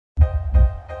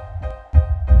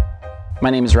My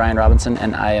name is Ryan Robinson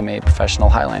and I am a professional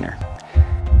highliner.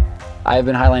 I've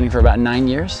been highlining for about 9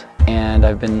 years and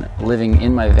I've been living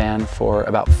in my van for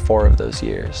about 4 of those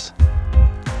years.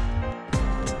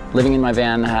 Living in my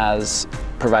van has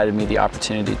provided me the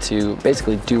opportunity to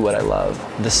basically do what I love,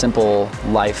 the simple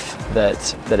life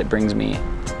that it brings me.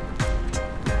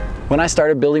 When I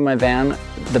started building my van,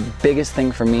 the biggest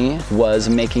thing for me was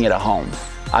making it a home.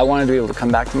 I wanted to be able to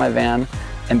come back to my van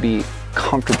and be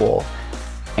comfortable,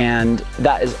 and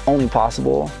that is only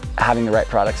possible having the right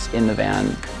products in the van.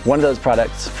 One of those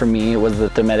products for me was the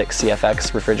Dometic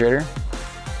CFX refrigerator.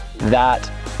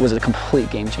 That was a complete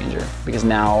game changer because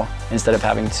now, instead of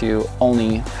having to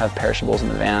only have perishables in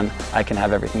the van, I can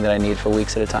have everything that I need for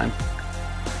weeks at a time.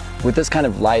 With this kind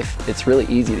of life, it's really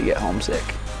easy to get homesick.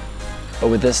 But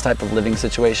with this type of living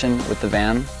situation with the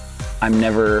van, I'm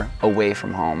never away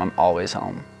from home, I'm always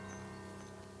home.